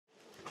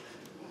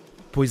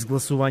По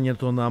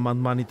изгласувањето на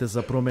амандманите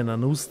за промена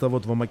на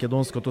уставот во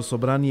Македонското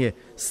собрание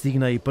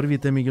стигна и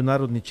првите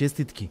меѓународни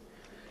честитки.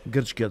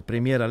 Грчкиот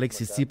премиер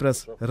Алексис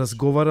Ципрас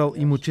разговарал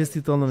и му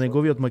честитал на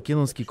неговиот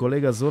македонски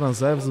колега Зоран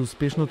Заев за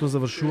успешното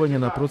завршување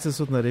на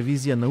процесот на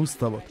ревизија на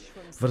уставот,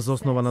 врз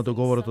основа на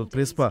договорот од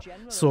Преспа,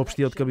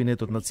 соопшти од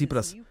кабинетот на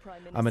Ципрас.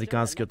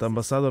 Американскиот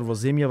амбасадор во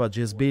земјава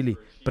Джес Бейли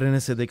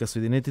пренесе дека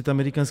Соединетите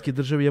американски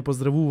држави ја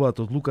поздравуваат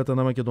одлуката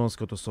на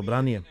Македонското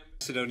собрание.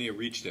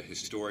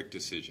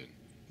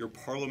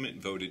 Your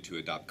parliament voted to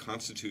adopt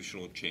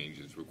constitutional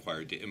changes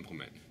required to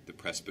implement the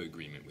Prespa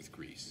agreement with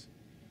Greece.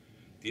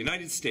 The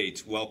United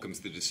States welcomes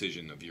the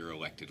decision of your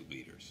elected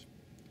leaders.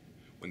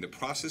 When the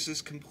process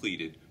is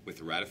completed with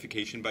the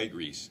ratification by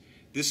Greece,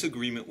 this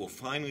agreement will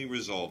finally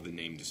resolve the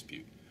name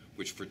dispute,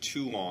 which for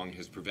too long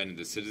has prevented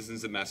the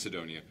citizens of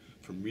Macedonia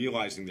from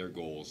realizing their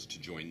goals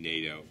to join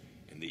NATO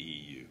and the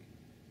EU.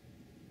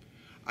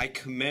 I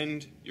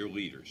commend your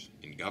leaders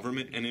in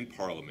government and in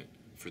parliament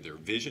for their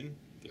vision,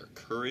 their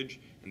courage,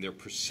 and their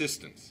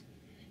persistence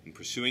in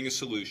pursuing a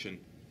solution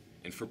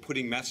and for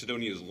putting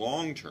Macedonia's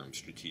long-term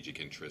strategic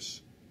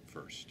interests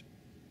first.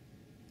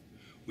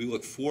 We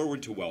look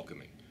forward to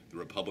welcoming the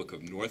Republic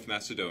of North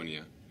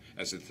Macedonia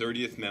as the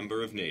 30th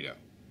member of NATO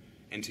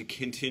and to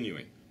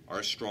continuing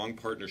our strong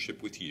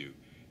partnership with you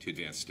to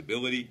advance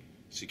stability,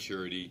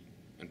 security,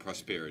 and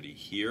prosperity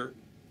here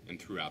and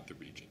throughout the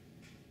region.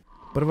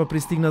 Прва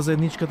пристигна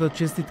заедничката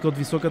честитка од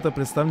високата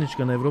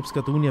представничка на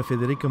Европската унија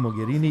Федерика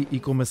Могерини и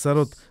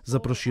комесарот за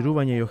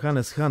проширување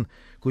Јоханес Хан,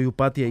 кои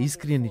упатија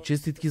искрени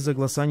честитки за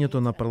гласањето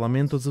на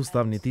парламентот за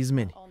уставните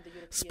измени.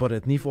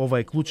 Според нив, ова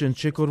е клучен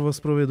чекор во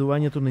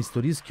спроведувањето на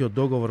историскиот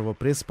договор во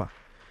Преспа.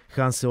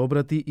 Хан се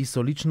обрати и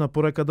со лична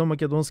порака до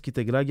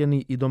македонските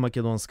граѓани и до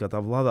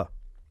македонската влада.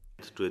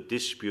 To a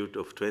dispute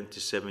of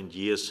 27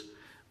 years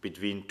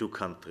between two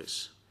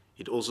countries.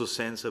 It also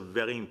sends a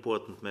very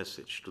important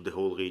message to the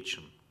whole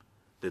region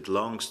that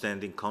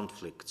long-standing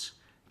conflicts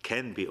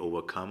can be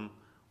overcome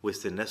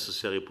with the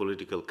necessary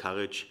political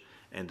courage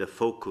and a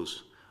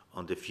focus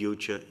on the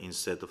future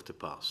instead of the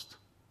past.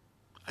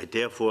 I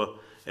therefore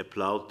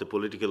applaud the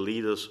political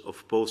leaders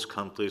of both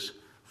countries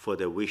for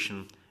their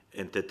vision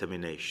and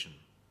determination.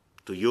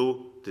 To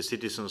you, the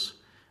citizens,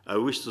 I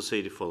wish to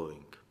say the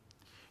following.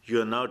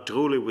 You are now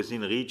truly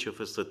within reach of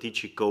a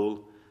strategic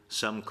goal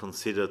some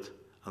considered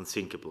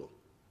unthinkable.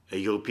 A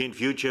European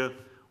future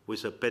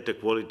with a better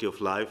quality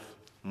of life,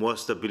 more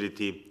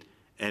stability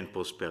and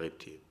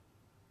prosperity.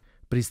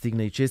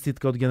 Пристигна и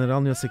честитка од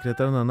генералниот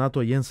секретар на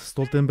НАТО Јенс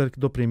Столтенберг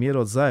до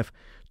премиерот Заев.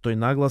 Тој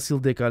нагласил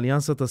дека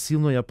алијансата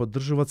силно ја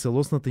поддржува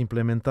целосната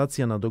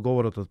имплементација на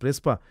договорот од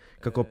Преспа,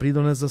 како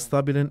придонес за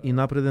стабилен и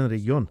напреден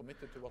регион.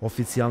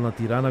 Официјална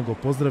Тирана го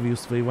поздрави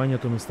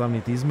усвојувањето на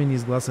уставните измени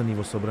изгласани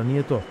во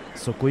Собранието,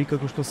 со кои,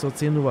 како што се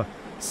оценува,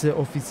 се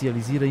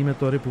официјализира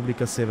името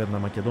Република Северна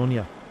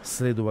Македонија.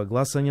 Следува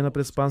гласање на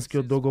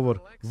Преспанскиот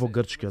договор во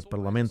грчкиот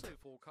парламент.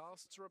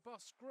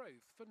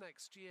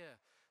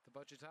 The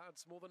budget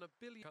adds more than $1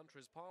 billion.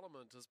 Country's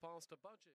parliament has passed a budget.